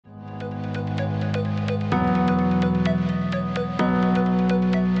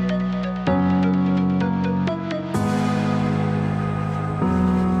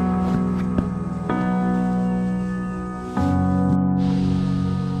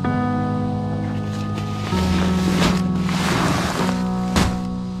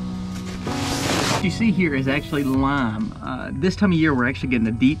see here is actually lime. This time of year we're actually getting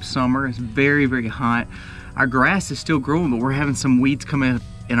a deep summer. It's very, very hot. Our grass is still growing, but we're having some weeds come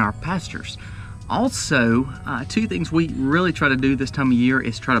in our pastures. Also, two things we really try to do this time of year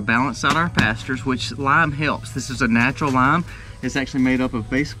is try to balance out our pastures, which lime helps. This is a natural lime. It's actually made up of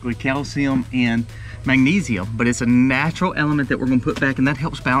basically calcium and magnesium, but it's a natural element that we're going to put back, and that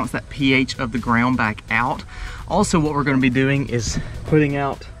helps balance that pH of the ground back out. Also, what we're going to be doing is putting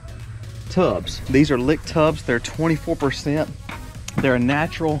out tubs. These are lick tubs. They're 24%. They're a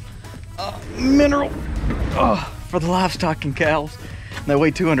natural mineral for the livestock and cows. They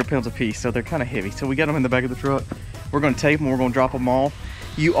weigh 200 pounds a piece, so they're kind of heavy. So we got them in the back of the truck. We're going to tape them. We're going to drop them off.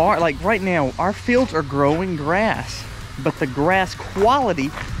 You are, like right now, our fields are growing grass, but the grass quality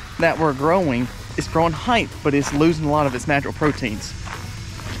that we're growing is growing height, but it's losing a lot of its natural proteins.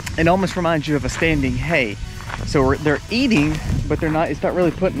 It almost reminds you of a standing hay. So they're eating, but they're not. It's not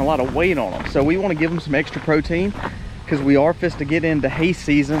really putting a lot of weight on them. So we want to give them some extra protein because we are fixed to get into hay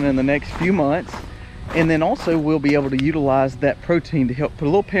season in the next few months. And then also we'll be able to utilize that protein to help put a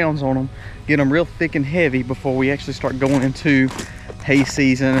little pounds on them, get them real thick and heavy before we actually start going into hay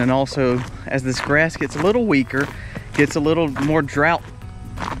season. And also as this grass gets a little weaker, gets a little more drought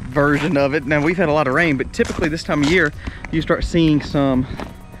version of it. Now we've had a lot of rain, but typically this time of year you start seeing some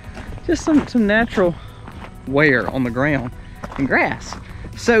natural wear on the ground and grass.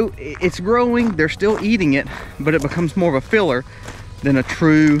 So it's growing, they're still eating it, but it becomes more of a filler than a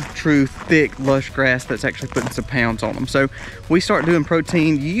true thick lush grass that's actually putting some pounds on them. So we start doing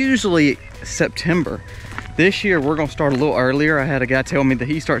protein usually September. This year we're going to start a little earlier. I had a guy tell me that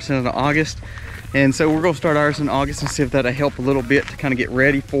he starts in August, and so we're going to start ours in August and see if that'll help a little bit to kind of get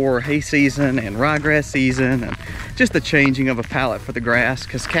ready for hay season and ryegrass season and just the changing of a palette for the grass.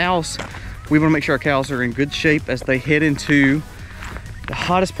 Because cows, we want to make sure our cows are in good shape as they head into the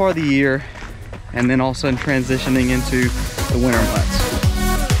hottest part of the year, and then also in transitioning into the winter months.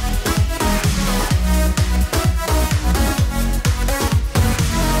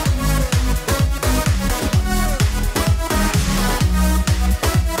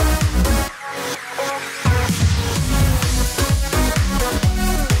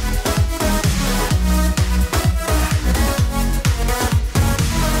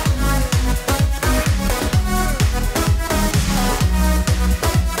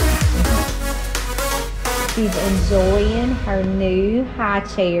 She's enjoying her new high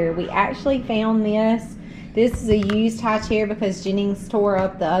chair. We actually found this. This is a used high chair because Jennings tore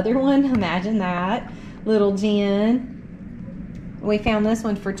up the other one. Imagine that. Little Jen. We found this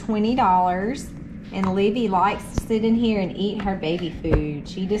one for $20. And Livy likes to sit in here and eat her baby food.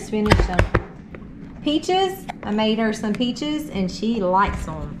 She just finished some peaches. I made her some peaches and she likes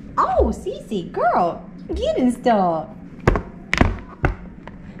them. Oh, Cece, girl, getting stuff.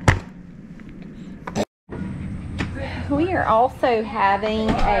 We are also having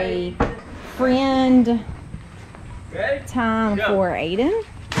a friend time for Aiden.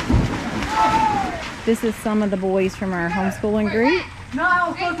 This is some of the boys from our homeschooling group.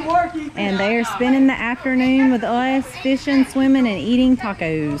 And they are spending the afternoon with us, fishing, swimming, and eating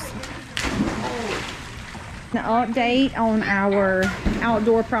tacos. An update on our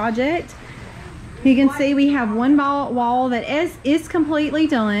outdoor project. You can see we have one wall that is completely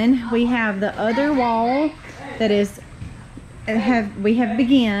done. We have the other wall that is we have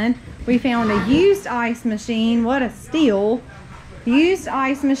begun. We found a used ice machine. What a steal. Used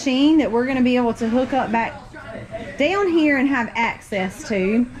ice machine that we're going to be able to hook up back down here and have access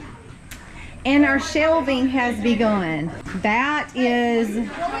to. And our shelving has begun. That is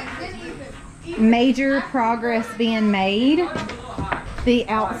major progress being made. The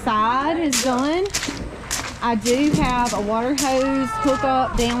outside is done. I do have a water hose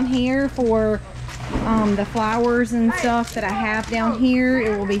hookup down here for the flowers and stuff that I have down here.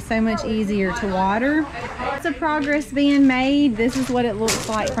 It will be so much easier to water. Lots of progress being made. This is what it looks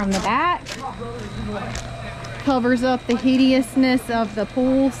like from the back. Covers up the hideousness of the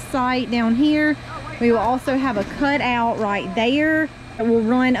pool site down here. We will also have a cutout right there. It will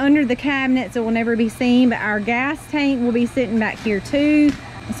run under the cabinets. It will never be seen, but our gas tank will be sitting back here too.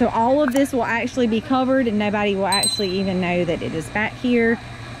 So all of this will actually be covered and nobody will actually even know that it is back here.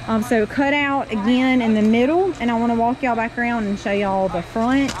 So cut out again in the middle, and I want to walk y'all back around and show y'all the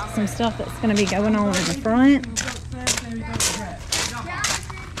front, some stuff that's going to be going on in the front.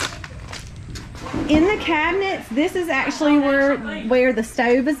 In the cabinets, this is actually where the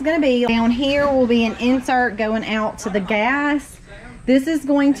stove is going to be. Down here will be an insert going out to the gas. This is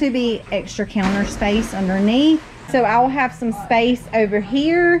going to be extra counter space underneath. So I will have some space over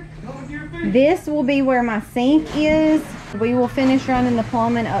here. This will be where my sink is. We will finish running the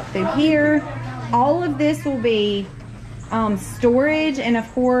plumbing up through here. all of this will be storage, and of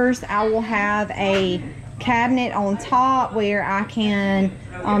course I will have a cabinet on top where I can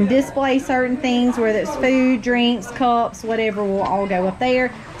display certain things, whether it's food, drinks, cups, whatever, will all go up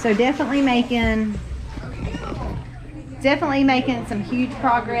there. So definitely making some huge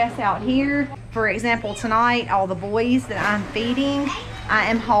progress out here. For example, tonight, all the boys that I'm feeding, I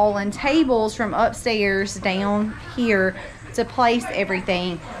am hauling tables from upstairs down here to place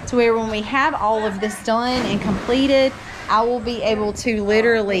everything, to where when we have all of this done and completed, I will be able to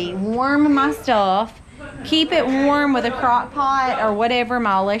literally warm my stuff, keep it warm with a crock pot or whatever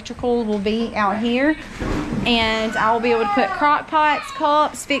my electrical will be out here, and I will be able to put crock pots,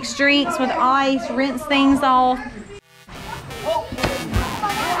 cups, fix drinks with ice, rinse things off.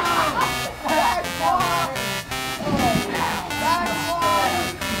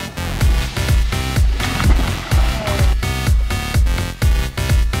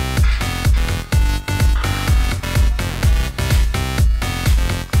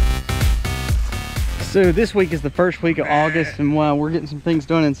 So this week is the first week of August, and while we're getting some things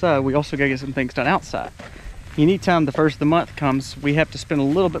done inside, we also gotta get some things done outside. Anytime the first of the month comes, we have to spend a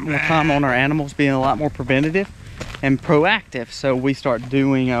little bit more time on our animals, being a lot more preventative and proactive. So we start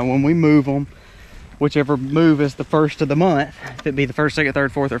doing, when we move them, whichever move is the first of the month, if it be the first, second,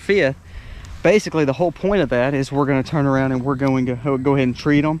 third, fourth, or fifth, basically the whole point of that is we're gonna turn around and we're going to go ahead and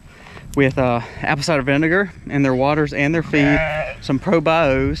treat them with apple cider vinegar in their waters and their feed, some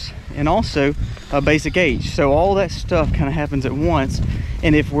probios, and also a basic H. So all that stuff kind of happens at once.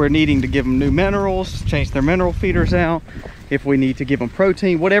 And if we're needing to give them new minerals, change their mineral feeders out, if we need to give them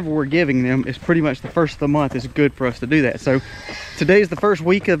protein, whatever we're giving them is pretty much the first of the month is good for us to do that. So today is the first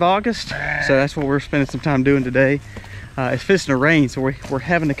week of August, so that's what we're spending some time doing today. It's fixing to rain, so we're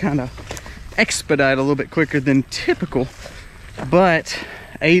having to kind of expedite a little bit quicker than typical, but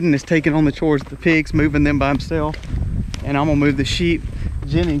Aiden is taking on the chores of the pigs, moving them by himself, and I'm gonna move the sheep.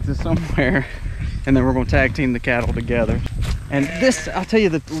 Jennings is somewhere, and then we're gonna tag team the cattle together. And this, I'll tell you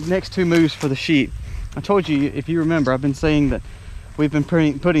the next two moves for the sheep. I told you, if you remember, I've been saying that we've been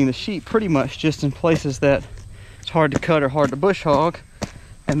putting the sheep pretty much just in places that it's hard to cut or hard to bush hog,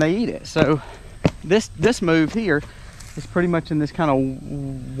 and they eat it. So this move here is pretty much in this kind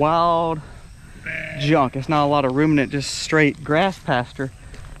of wild junk. It's not a lot of ruminant, just straight grass pasture.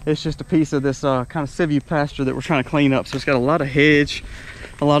 It's just a piece of this kind of civu pasture that we're trying to clean up. So it's got a lot of hedge,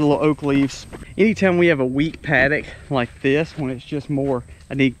 a lot of little oak leaves. Anytime we have a weak paddock like this, when it's just more,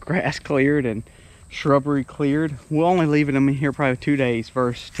 I need grass cleared and shrubbery cleared, we'll only leave them in here probably 2 days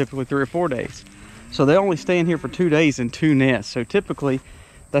versus typically 3 or 4 days. So they only stay in here for 2 days in 2 nests. So typically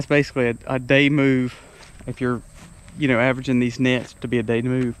that's basically a day move. If you're, averaging these nets to be a day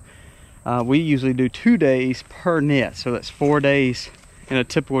move, we usually do 2 days per net. So that's 4 days in a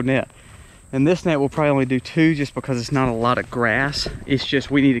typical net. And this net will probably only do 2 just because it's not a lot of grass. It's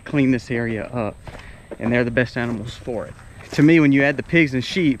just we need to clean this area up, and they're the best animals for it. To me, when you add the pigs and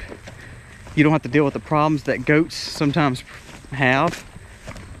sheep, you don't have to deal with the problems that goats sometimes have.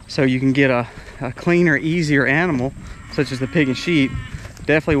 So you can get a cleaner, easier animal, such as the pig and sheep.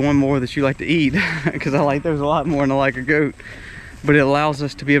 Definitely one more that you like to eat, because I like those a lot more than I like a goat. But it allows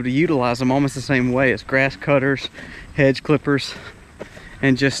us to be able to utilize them almost the same way as grass cutters, hedge clippers,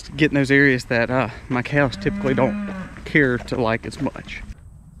 and just getting those areas that my cows typically don't care to like as much.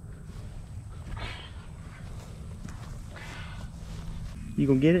 You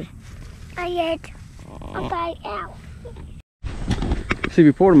gonna get it? I did. I'll buy out. See,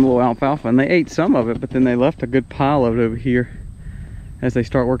 we poured them a little alfalfa and they ate some of it, but then they left a good pile of it over here as they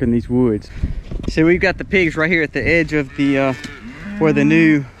start working these woods. So we've got the pigs right here at the edge of the where the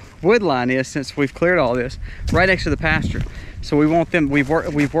new wood line is, since we've cleared all this, right next to the pasture. So we want them, we've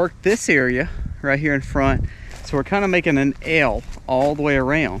worked this area right here in front, so we're kind of making an L all the way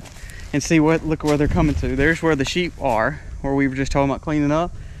around. And see what, look where they're coming to. There's where the sheep are, where we were just talking about cleaning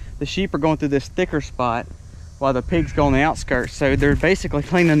up. The sheep are going through this thicker spot while the pigs go on the outskirts. So they're basically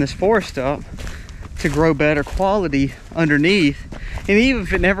cleaning this forest up to grow better quality underneath. And even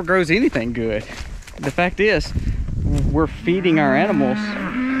if it never grows anything good, the fact is we're feeding our animals,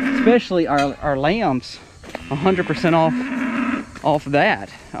 especially our lambs, 100% off that.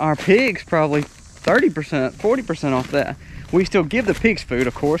 Our pigs probably 30%, 40% off that. We still give the pigs food,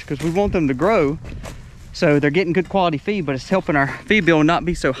 of course, because we want them to grow, so they're getting good quality feed, but it's helping our feed bill not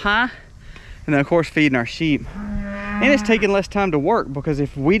be so high. And then of course feeding our sheep, and it's taking less time to work, because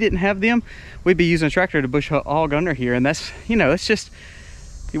if we didn't have them, we'd be using a tractor to bush hog under here. And that's, it's just,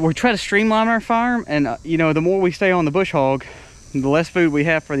 we try to streamline our farm, and the more we stay on the bush hog, the less food we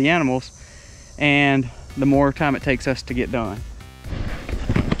have for the animals, and the more time it takes us to get done.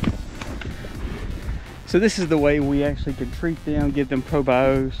 So this is the way we actually can treat them, give them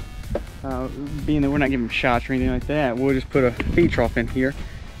probos. Being that we're not giving them shots or anything like that, we'll just put a feed trough in here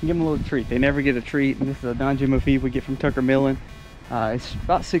and give them a little treat. They never get a treat, and this is a non-GMO feed we get from Tucker Millen. It's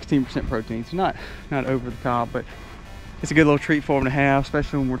about 16% protein. It's not over the top, but it's a good little treat for them to have,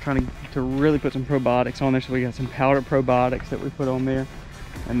 especially when we're trying to really put some probiotics on there. So we got some powdered probiotics that we put on there,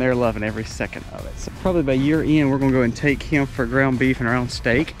 and they're loving every second of it. So probably by year end, we're gonna go and take him for ground beef and our own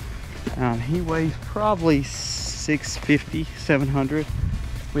steak. He weighs probably 650, 700.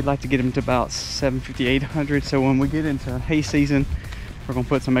 We'd like to get him to about 750, 800. So when we get into hay season, we're gonna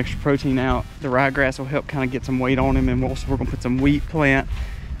put some extra protein out. The ryegrass will help kind of get some weight on him, and we're gonna put some wheat plant.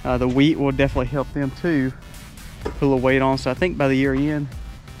 The wheat will definitely help them too, put a little weight on. So I think by the year end,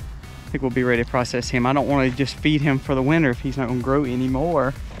 I think we'll be ready to process him. I don't want to just feed him for the winter if he's not gonna grow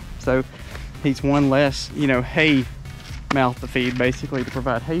anymore. So he's one less, you know, hay mouth to feed, basically, to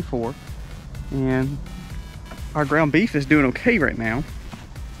provide hay for. And our ground beef is doing okay right now,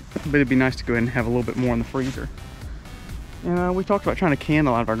 but it'd be nice to go ahead and have a little bit more in the freezer. And we talked about trying to can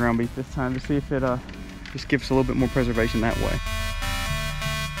a lot of our ground beef this time to see if it just gives us a little bit more preservation that way.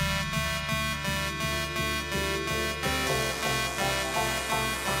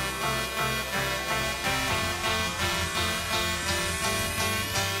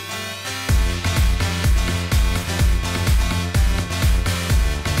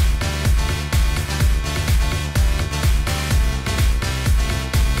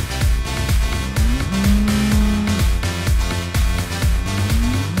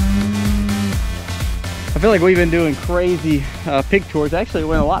 I feel like we've been doing crazy pig tours. Actually, it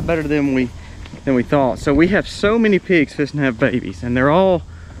went a lot better than we thought. So we have so many pigs fixing to have babies, and they're all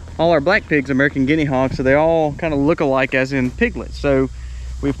our black pigs, American guinea hogs, so they all kind of look alike as in piglets. So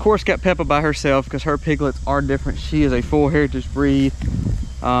we of course got Peppa by herself because her piglets are different. She is a full heritage breed,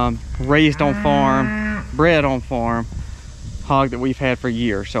 raised on farm, bred on farm hog that we've had for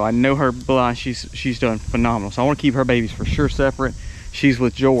years. So I know her blood. She's done phenomenal. So I want to keep her babies for sure separate. She's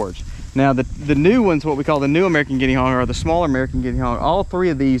with George. Now the new ones, what we call the new American guinea hog, or the smaller American guinea hog, all three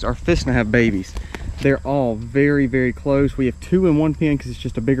of these are fisting to have babies. They're all very, very close. We have two in one pen because it's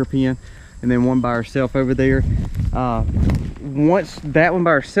just a bigger pen, and then one by herself over there. Once that one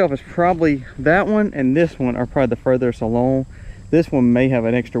by herself is probably, that one and this one are probably the furthest along. This one may have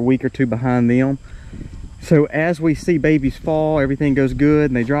an extra week or two behind them. So as we see babies fall, everything goes good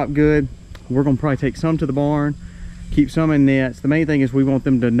and they drop good, we're gonna probably take some to the barn, keep some in nets. The main thing is we want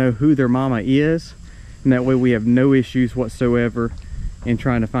them to know who their mama is, and that way we have no issues whatsoever in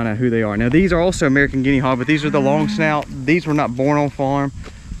trying to find out who they are. Now these are also American guinea hog, but these are the long snout. These were not born on farm,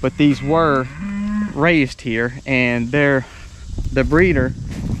 but these were raised here, and the breeder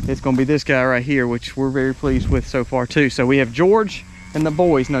is going to be this guy right here, which we're very pleased with so far too. So we have George and the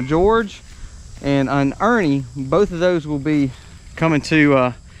boys. Now George and Ernie, both of those will be coming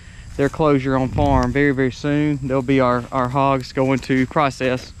to their closure on farm very, very soon. They'll be our hogs going to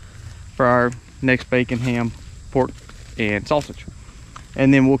process for our next bacon, ham, pork, and sausage.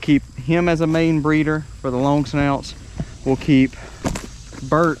 And then we'll keep him as a main breeder for the long snouts. We'll keep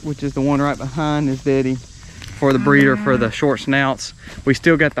Bert, which is the one right behind his daddy, for the breeder for the short snouts. We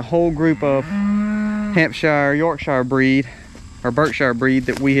still got the whole group of Hampshire, Yorkshire breed, or Berkshire breed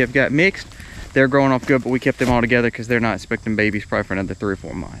that we have got mixed. They're growing off good, but we kept them all together because they're not expecting babies probably for another 3 or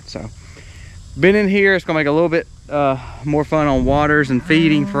 4 months. So been in here, it's gonna make a little bit more fun on waters and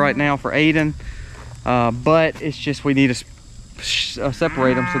feeding for right now for Aiden. But it's just, we need to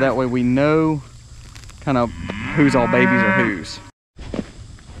separate them so that way we know kind of who's all babies or who's.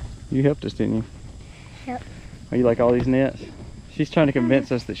 You helped us, didn't you? Yep. Oh, you like all these nets? She's trying to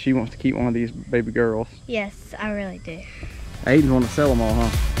convince us that she wants to keep one of these baby girls. Yes, I really do. Aiden's want to sell them all, huh?